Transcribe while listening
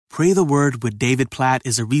Pray the Word with David Platt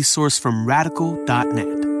is a resource from radical.net.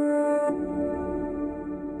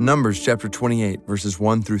 Numbers chapter 28, verses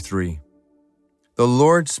 1 through 3. The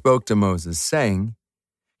Lord spoke to Moses, saying,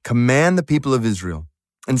 "Command the people of Israel,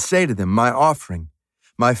 and say to them, my offering,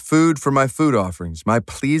 my food for my food offerings, my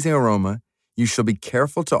pleasing aroma, you shall be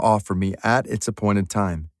careful to offer me at its appointed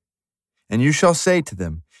time. And you shall say to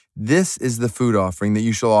them, this is the food offering that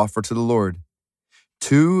you shall offer to the Lord.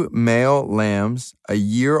 2 male lambs, a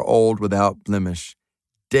year old without blemish,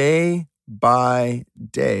 day by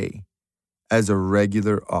day, as a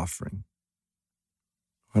regular offering."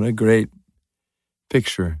 What a great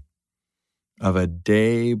picture of a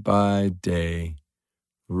day by day,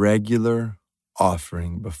 regular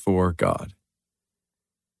offering before God.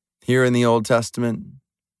 Here in the Old Testament,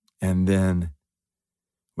 and then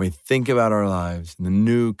we think about our lives in the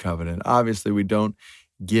New Covenant. Obviously, we don't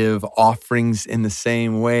give offerings in the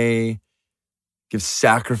same way, give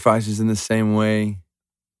sacrifices in the same way,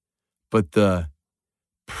 but the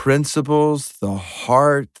principles, the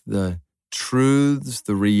heart, the truths,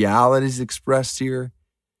 the realities expressed here,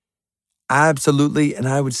 absolutely, and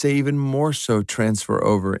I would say even more so, transfer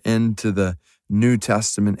over into the New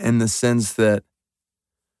Testament in the sense that,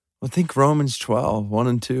 well, think Romans 12, 1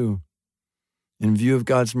 and 2. In view of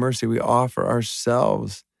God's mercy, we offer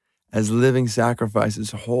ourselves as living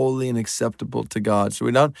sacrifices, holy and acceptable to God. So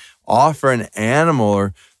we don't offer an animal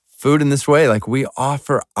or food in this way. Like, we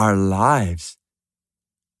offer our lives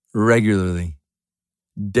regularly,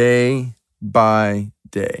 day by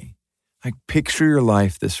day. Like, picture your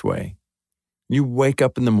life this way. You wake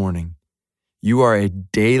up in the morning. You are a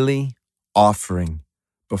daily offering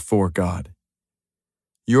before God.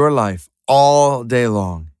 Your life all day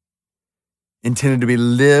long, intended to be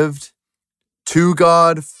lived to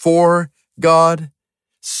God, for God,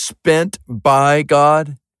 spent by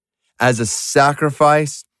God as a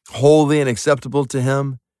sacrifice, holy and acceptable to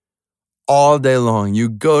Him all day long. You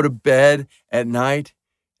go to bed at night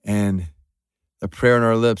and the prayer on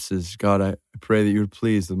our lips is, God, I pray that you're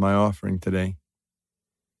pleased with my offering today.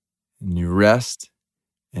 And you rest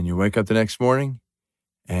and you wake up the next morning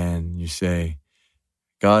and you say,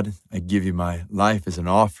 God, I give you my life as an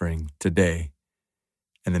offering today.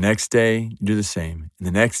 And the next day, you do the same. And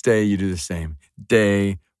the next day, you do the same,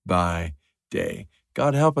 day by day.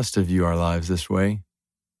 God, help us to view our lives this way.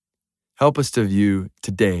 Help us to view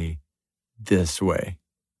today this way.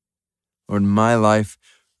 Lord, my life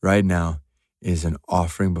right now is an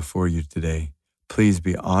offering before you today. Please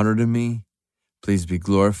be honored in me. Please be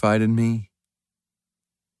glorified in me.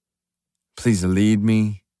 Please lead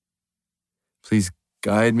me. Please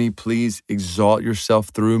guide me. Please exalt yourself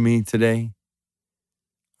through me today.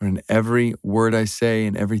 Or in every word I say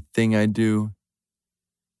and everything I do,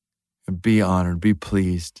 be honored, be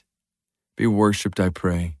pleased, be worshiped, I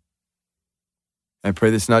pray. I pray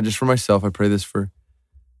this not just for myself, I pray this for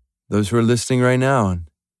those who are listening right now. And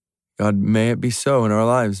God, may it be so in our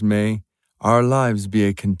lives. May our lives be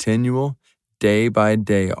a continual, day by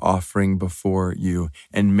day offering before you.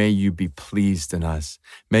 And may you be pleased in us.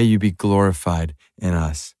 May you be glorified in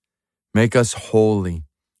us. Make us holy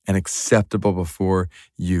and acceptable before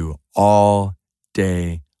you all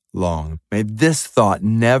day long. May this thought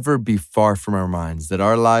never be far from our minds, that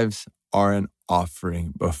our lives are an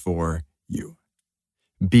offering before you.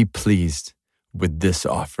 Be pleased with this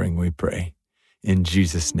offering, we pray. In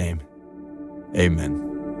Jesus' name, amen.